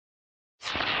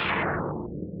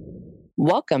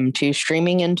Welcome to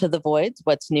Streaming Into the Voids,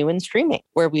 What's New in Streaming,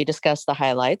 where we discuss the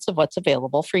highlights of what's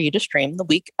available for you to stream the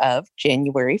week of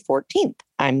January 14th.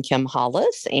 I'm Kim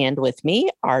Hollis, and with me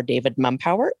are David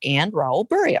Mumpower and Raul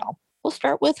Burial. We'll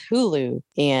start with Hulu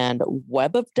and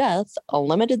Web of Death, a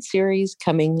limited series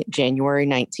coming January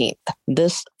 19th.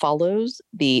 This follows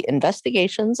the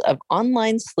investigations of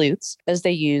online sleuths as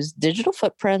they use digital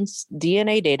footprints,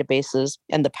 DNA databases,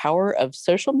 and the power of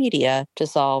social media to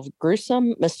solve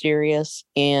gruesome, mysterious,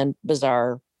 and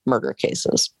bizarre murder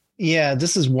cases. Yeah,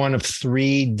 this is one of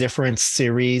 3 different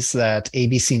series that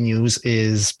ABC News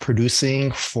is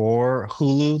producing for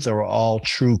Hulu. They're all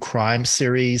true crime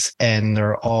series, and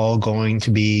they're all going to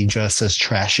be just as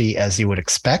trashy as you would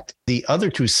expect. The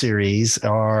other 2 series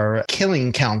are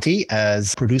Killing County,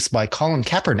 as produced by Colin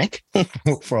Kaepernick,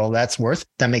 for all that's worth.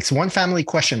 That makes one family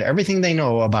question everything they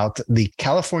know about the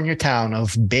California town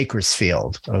of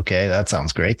Bakersfield. Okay, that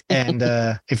sounds great. And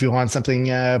if you want something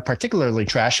particularly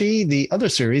trashy, the other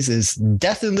series is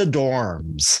Death in the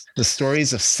Dorms, the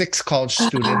stories of 6 college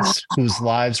students whose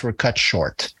lives were cut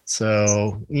short.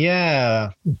 So, yeah.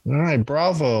 All right.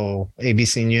 Bravo,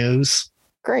 ABC News.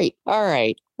 Great. All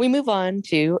right. We move on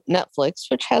to Netflix,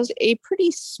 which has a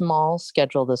pretty small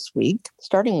schedule this week,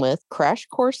 starting with Crash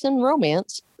Course in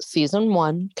Romance, Season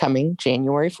 1, coming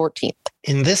January 14th.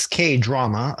 In this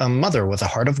K-drama, a mother with a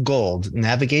heart of gold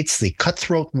navigates the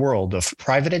cutthroat world of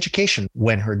private education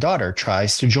when her daughter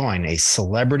tries to join a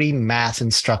celebrity math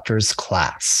instructor's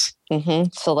class.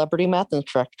 Celebrity math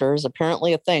instructor is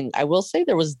apparently a thing. I will say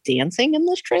there was dancing in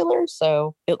this trailer,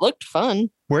 so it looked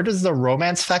fun. Where does the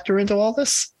romance factor into all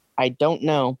this? I don't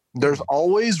know. There's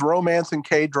always romance in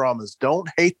K-dramas. Don't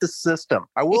hate the system.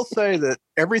 I will say that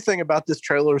everything about this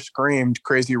trailer screamed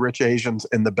Crazy Rich Asians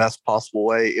in the best possible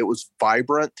way. It was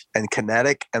vibrant and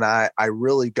kinetic, and I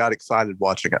really got excited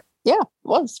watching it. Yeah, it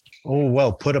was. Oh,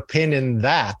 well, put a pin in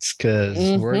that, because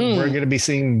we're going to be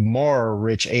seeing more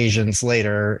rich Asians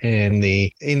later in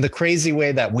the crazy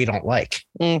way that we don't like.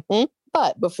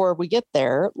 But before we get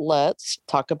there, let's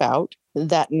talk about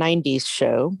That 90s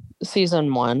Show,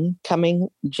 Season 1, coming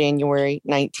January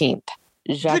 19th.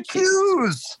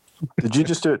 J'accuse! Did you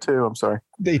just do it too? I'm sorry.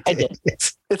 I did.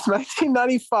 It's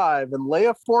 1995, and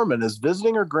Leia Foreman is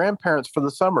visiting her grandparents for the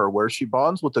summer, where she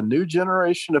bonds with a new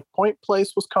generation of Point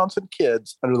Place, Wisconsin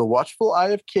kids under the watchful eye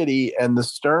of Kitty and the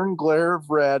stern glare of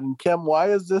Red. And Kim,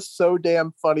 why is this so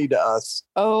damn funny to us?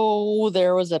 Oh,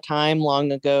 there was a time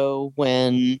long ago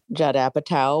when Judd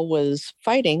Apatow was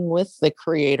fighting with the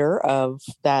creator of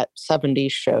That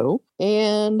 70s Show.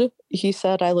 And he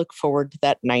said, I look forward to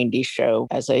That 90s Show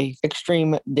as a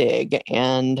extreme dig.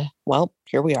 And, well,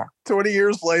 here we are. 20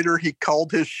 years later, he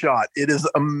called his shot. It is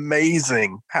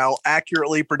amazing how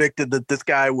accurately predicted that this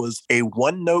guy was a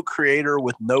one-note creator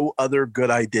with no other good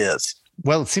ideas.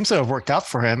 Well, it seems to have worked out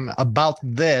for him. About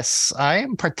this, I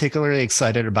am particularly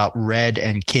excited about Red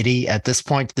and Kitty. At this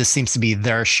point, this seems to be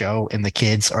their show, and the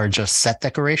kids are just set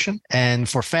decoration. And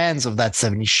for fans of That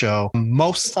 70s Show,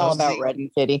 it's all about Red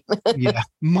and Kitty. Yeah,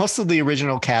 most of the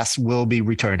original cast will be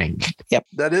returning. Yep.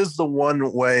 That is the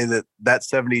one way that That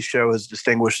 70s Show has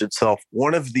distinguished itself.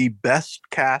 One of the best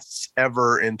casts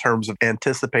ever in terms of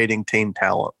anticipating teen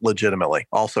talent, legitimately.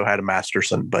 Also had a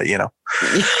Masterson, but you know.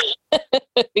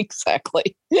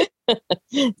 Exactly.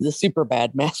 The super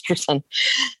bad Masterson.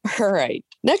 All right.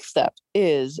 Next up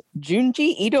is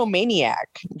Junji Ito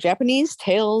Maniac, Japanese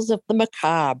Tales of the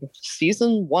Macabre,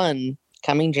 Season 1,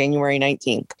 coming January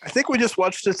 19th. I think we just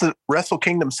watched this at Wrestle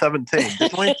Kingdom 17,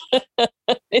 didn't we?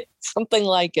 It's something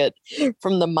like it.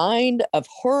 From the mind of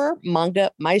horror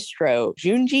manga maestro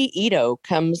Junji Ito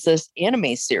comes this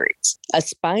anime series, a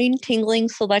spine-tingling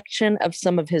selection of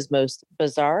some of his most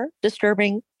bizarre,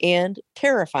 disturbing, and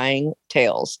terrifying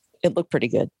tales. It looked pretty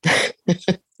good.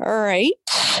 All right.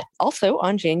 Also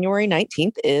on January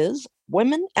 19th is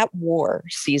Women at War,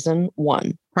 Season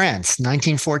 1. France,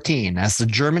 1914. As the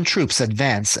German troops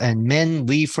advance and men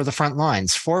leave for the front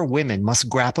lines, 4 women must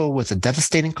grapple with the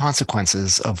devastating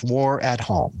consequences of war at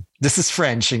home. This is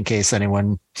French, in case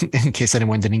anyone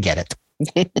didn't get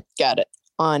it. Got it.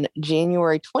 On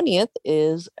January 20th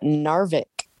is Narvik.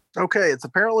 Okay, it's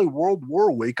apparently World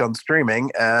War Week on streaming,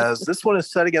 as this one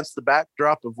is set against the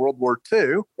backdrop of World War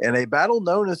II. In a battle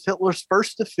known as Hitler's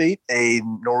first defeat, a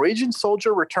Norwegian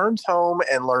soldier returns home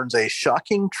and learns a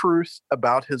shocking truth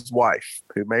about his wife,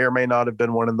 who may or may not have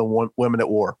been one of the women at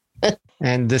war.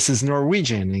 And this is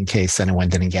Norwegian, in case anyone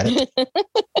didn't get it.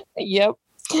 Yep.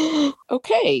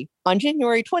 Okay. On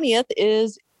January 20th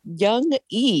is Young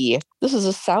E. This is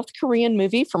a South Korean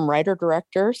movie from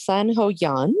writer-director San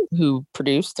Ho-yeon, who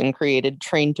produced and created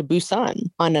Train to Busan.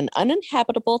 On an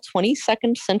uninhabitable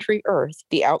 22nd century Earth,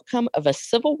 the outcome of a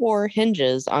civil war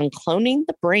hinges on cloning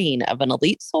the brain of an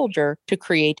elite soldier to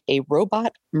create a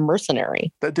robot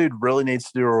mercenary. That dude really needs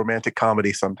to do a romantic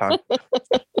comedy sometime.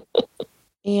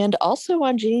 And also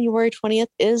on January 20th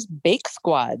is Bake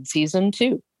Squad Season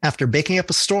 2. After baking up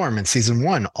a storm in season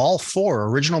 1, all 4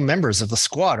 original members of the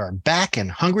squad are back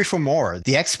and hungry for more.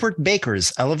 The expert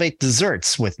bakers elevate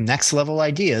desserts with next-level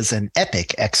ideas and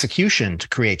epic execution to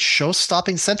create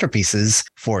show-stopping centerpieces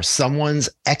for someone's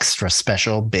extra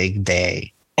special big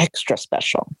day. Extra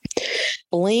special.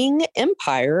 Bling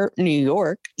Empire New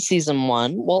York Season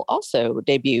 1 will also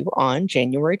debut on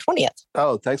January 20th.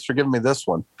 Oh, thanks for giving me this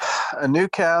one. A new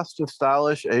cast of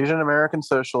stylish Asian American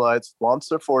socialites flaunts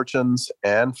their fortunes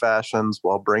and fashions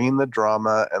while bringing the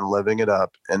drama and living it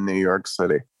up in New York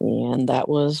City. And that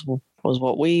was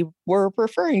what we were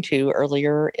referring to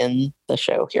earlier in the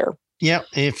show here. Yep.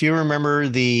 If you remember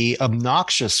the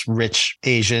obnoxious rich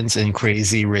Asians and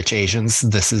crazy rich Asians,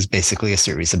 this is basically a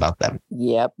series about them.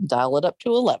 Yep. Dial it up to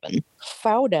 11.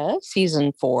 Fauda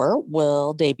Season 4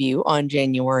 will debut on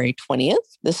January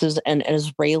 20th. This is an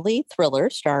Israeli thriller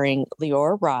starring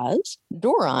Lior Raz.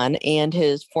 Doron and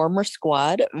his former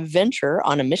squad venture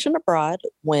on a mission abroad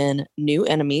when new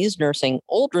enemies nursing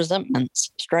old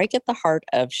resentments strike at the heart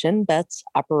of Shin Bet's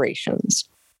operations.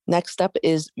 Next up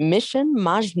is Mission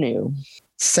Majnu.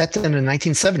 Set in the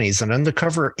 1970s, an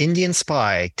undercover Indian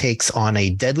spy takes on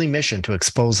a deadly mission to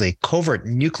expose a covert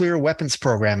nuclear weapons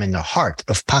program in the heart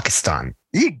of Pakistan.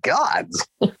 Ye gods!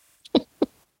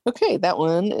 Okay, that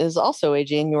one is also a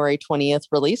January 20th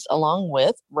release, along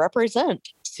with Represent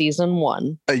Season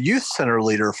 1. A youth center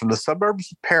leader from the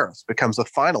suburbs of Paris becomes a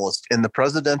finalist in the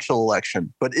presidential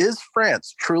election. But is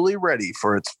France truly ready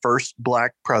for its first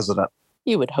Black president?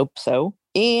 You would hope so.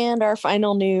 And our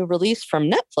final new release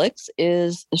from Netflix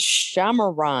is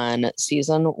Shamaran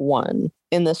Season 1.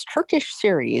 In this Turkish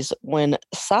series, when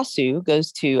Sasu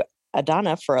goes to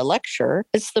Adana for a lecture,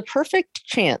 it's the perfect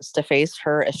chance to face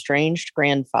her estranged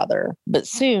grandfather. But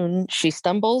soon she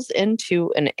stumbles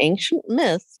into an ancient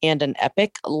myth and an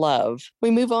epic love.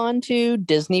 We move on to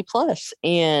Disney Plus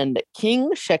and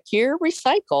King Shakir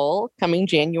Recycle coming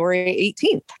January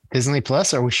 18th. Disney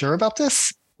Plus, are we sure about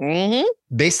this? Mm-hmm.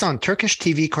 Based on Turkish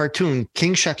TV cartoon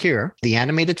King Shakir, the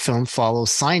animated film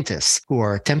follows scientists who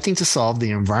are attempting to solve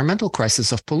the environmental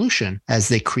crisis of pollution as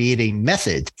they create a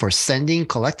method for sending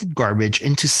collected garbage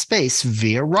into space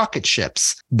via rocket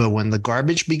ships. But when the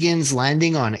garbage begins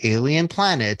landing on alien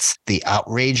planets, the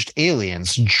outraged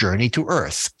aliens journey to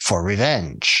Earth for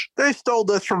revenge. They stole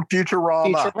this from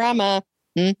Futurama. Futurama.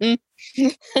 Mm-hmm.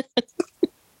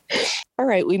 All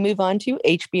right, we move on to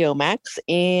HBO Max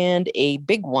and a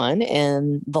big one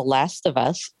in The Last of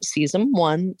Us Season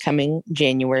 1 coming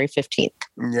January 15th.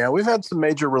 Yeah, we've had some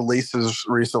major releases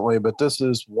recently, but this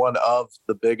is one of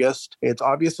the biggest. It's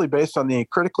obviously based on the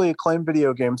critically acclaimed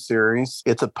video game series.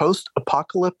 It's a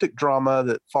post-apocalyptic drama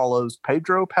that follows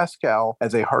Pedro Pascal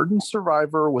as a hardened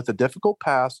survivor with a difficult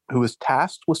past who is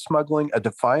tasked with smuggling a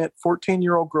defiant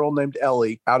 14-year-old girl named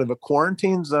Ellie out of a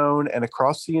quarantine zone and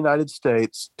across the United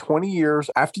States 20 years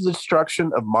after the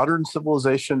destruction of modern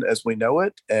civilization as we know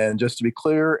it. And just to be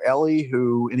clear, Ellie,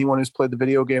 who anyone who's played the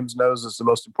video games knows is the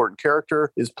most important character,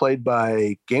 is played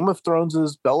by Game of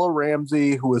Thrones' Bella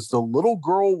Ramsey, who is the little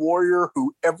girl warrior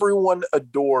who everyone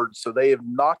adored. So they have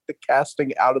knocked the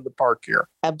casting out of the park here.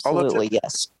 Absolutely,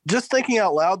 yes. Just thinking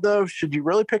out loud, though, should you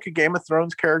really pick a Game of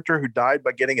Thrones character who died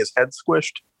by getting his head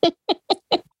squished?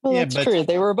 Well, yeah, that's true.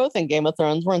 They were both in Game of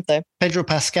Thrones, weren't they? Pedro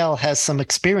Pascal has some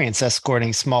experience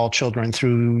escorting small children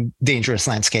through dangerous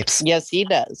landscapes. Yes, he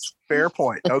does. Fair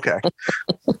point. Okay.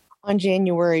 On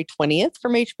January 20th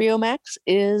from HBO Max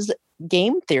is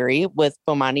Game Theory with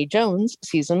Bomani Jones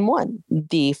Season 1.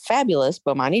 The fabulous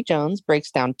Bomani Jones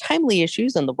breaks down timely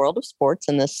issues in the world of sports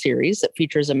in this series that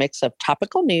features a mix of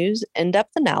topical news,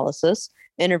 in-depth analysis,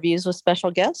 interviews with special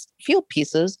guests, field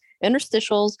pieces,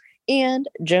 interstitials, and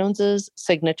Jones's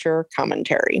signature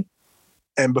commentary.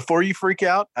 And before you freak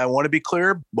out, I want to be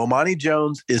clear, Bomani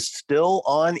Jones is still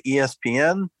on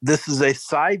ESPN. This is a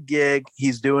side gig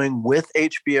he's doing with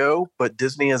HBO, but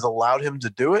Disney has allowed him to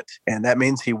do it. And that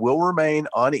means he will remain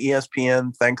on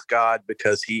ESPN, thanks God,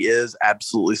 because he is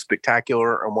absolutely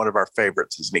spectacular and one of our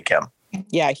favorites, isn't he, Kim?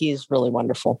 Yeah, he's really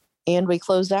wonderful. And we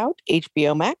close out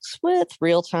HBO Max with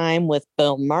Real Time with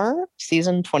Bill Maher,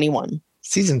 Season 21.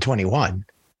 Season 21?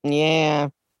 Yeah.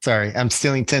 Sorry, I'm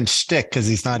stealing Tim's shtick because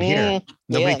he's not here.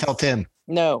 Nobody tell Tim.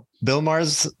 No. Bill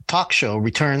Maher's talk show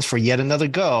returns for yet another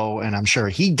go, and I'm sure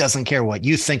he doesn't care what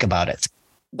you think about it.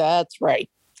 That's right.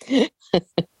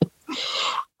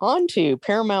 On to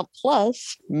Paramount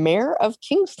Plus, Mayor of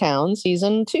Kingstown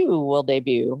Season 2 will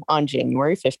debut on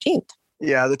January 15th.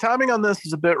 Yeah, the timing on this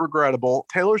is a bit regrettable.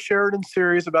 Taylor Sheridan's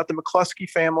series about the McCluskey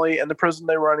family and the prison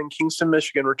they run in Kingston,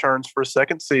 Michigan returns for a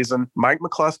second season. Mike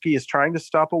McCluskey is trying to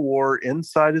stop a war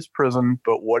inside his prison,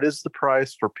 but what is the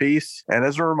price for peace? And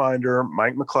as a reminder,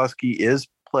 Mike McCluskey is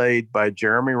played by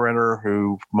Jeremy Renner,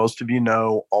 who most of you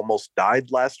know almost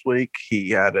died last week. He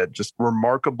had a just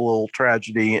remarkable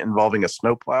tragedy involving a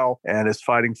snowplow and is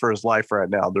fighting for his life right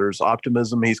now. There's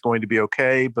optimism he's going to be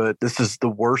okay, but this is the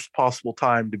worst possible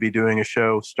time to be doing a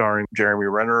show starring Jeremy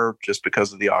Renner just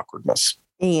because of the awkwardness.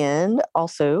 And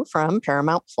also from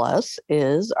Paramount Plus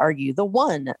is Are You the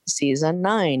One? Season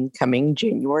 9 coming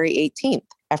January 18th.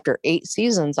 After 8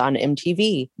 seasons on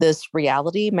MTV, this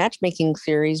reality matchmaking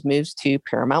series moves to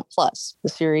Paramount Plus. The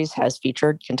series has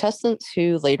featured contestants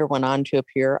who later went on to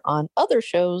appear on other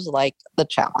shows like The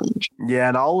Challenge. Yeah,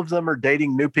 and all of them are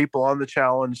dating new people on The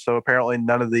Challenge, so apparently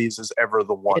none of these is ever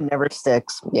the one. It never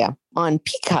sticks. Yeah. On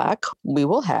Peacock, we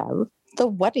will have The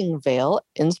Wedding Veil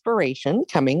Inspiration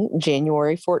coming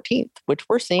January 14th, which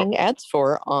we're seeing ads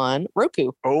for on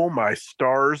Roku. Oh, my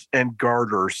stars and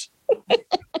garters.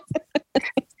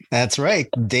 That's right.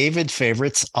 David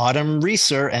favorites Autumn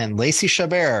Reeser and Lacey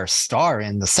Chabert star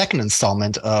in the second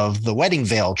installment of the Wedding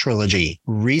Veil trilogy.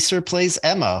 Reeser plays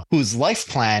Emma, whose life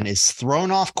plan is thrown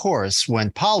off course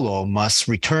when Paolo must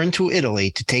return to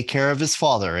Italy to take care of his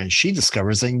father, and she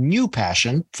discovers a new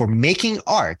passion for making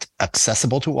art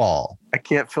accessible to all. I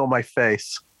can't feel my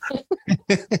face.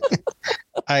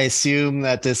 I assume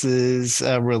that this is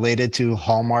related to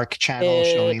Hallmark Channel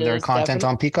showing their content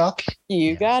on Peacock.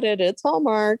 You got it. It's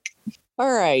Hallmark.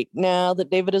 All right. Now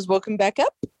that David has woken back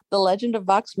up, The Legend of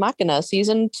Vox Machina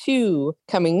Season 2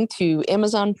 coming to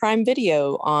Amazon Prime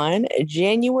Video on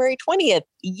January 20th.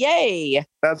 Yay!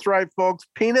 That's right, folks.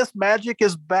 Penis magic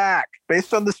is back.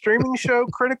 Based on the streaming show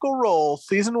Critical Role,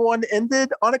 Season 1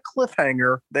 ended on a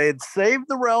cliffhanger. They had saved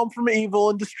the realm from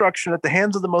evil and destruction at the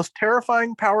hands of the most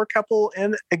terrifying power couple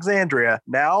in Exandria.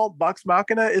 Now, Vox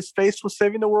Machina is faced with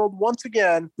saving the world once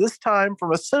again, this time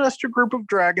from a sinister group of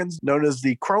dragons known as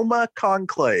the Chroma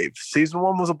Conclave. Season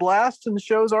 1 was a blast, and the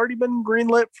show has already been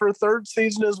greenlit for a third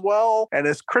season as well. And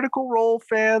as Critical Role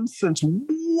fans, since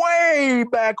way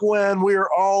back when, we are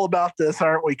all about this,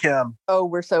 aren't we, Kim? Oh,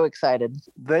 we're so excited.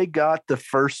 They got the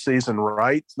first season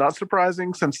right. It's not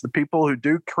surprising since the people who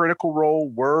do Critical Role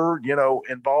were,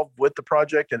 involved with the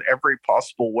project in every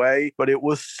possible way. But it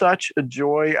was such a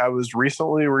joy. I was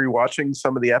recently rewatching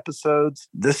some of the episodes.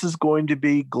 This is going to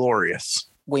be glorious.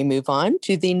 We move on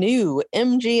to the new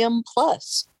MGM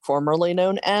Plus, formerly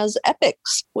known as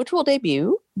Epix, which will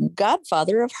debut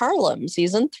Godfather of Harlem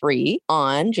Season 3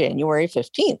 on January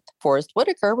 15th. Forrest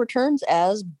Whitaker returns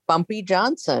as Bumpy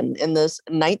Johnson in this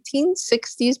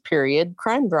 1960s period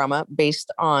crime drama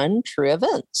based on true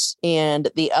events.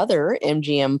 And the other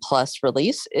MGM Plus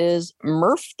release is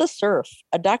Murph the Surf,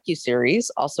 a docuseries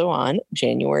also on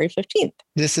January 15th.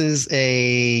 This is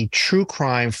a true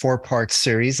crime 4-part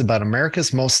series about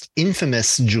America's most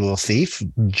infamous jewel thief,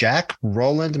 Jack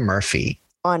Roland Murphy.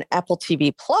 On Apple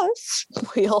TV Plus,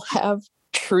 we'll have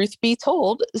Truth Be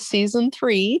Told Season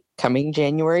 3 coming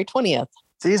January 20th.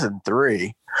 Season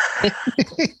 3?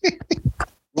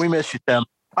 We miss you, Tim.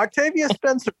 Octavia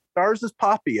Spencer stars as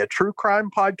Poppy, a true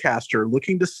crime podcaster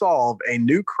looking to solve a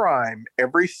new crime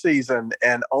every season.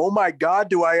 And oh my God,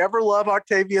 do I ever love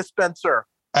Octavia Spencer.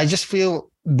 I just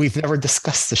feel we've never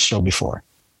discussed this show before.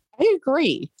 I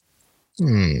agree.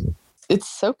 It's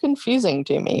so confusing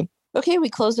to me. Okay, we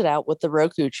close it out with the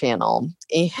Roku channel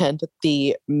and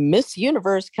the Miss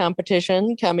Universe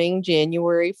competition coming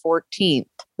January 14th.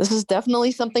 This is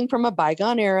definitely something from a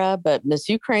bygone era, but Miss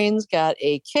Ukraine's got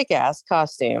a kick-ass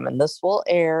costume, and this will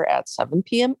air at 7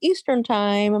 p.m. Eastern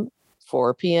Time,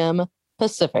 4 p.m.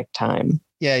 Pacific Time.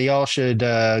 Yeah, y'all should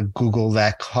Google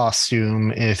that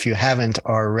costume if you haven't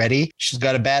already. She's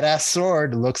got a badass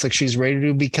sword. It looks like she's ready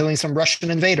to be killing some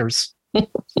Russian invaders.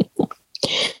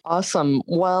 Awesome.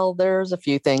 Well, there's a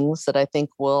few things that I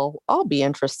think we'll all be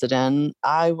interested in.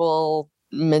 I will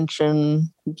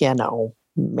mention,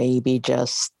 maybe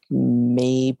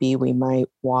we might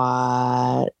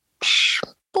watch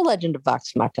The Legend of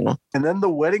Vox Machina. And then the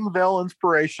Wedding Veil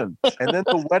Inspiration. And then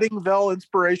the Wedding Veil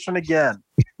Inspiration again.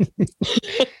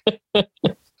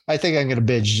 I think I'm going to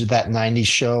binge that 90s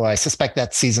show. I suspect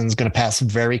that season's going to pass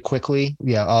very quickly.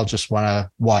 Yeah, I'll just want to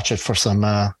watch it for some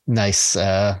nice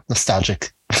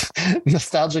nostalgic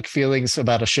feelings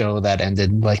about a show that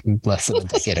ended like less than a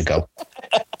decade ago.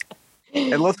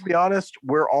 And let's be honest,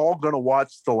 we're all going to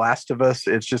watch The Last of Us.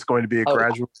 It's just going to be a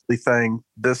gradually thing.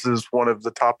 This is one of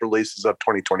the top releases of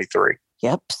 2023.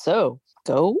 Yep. So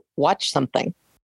go watch something.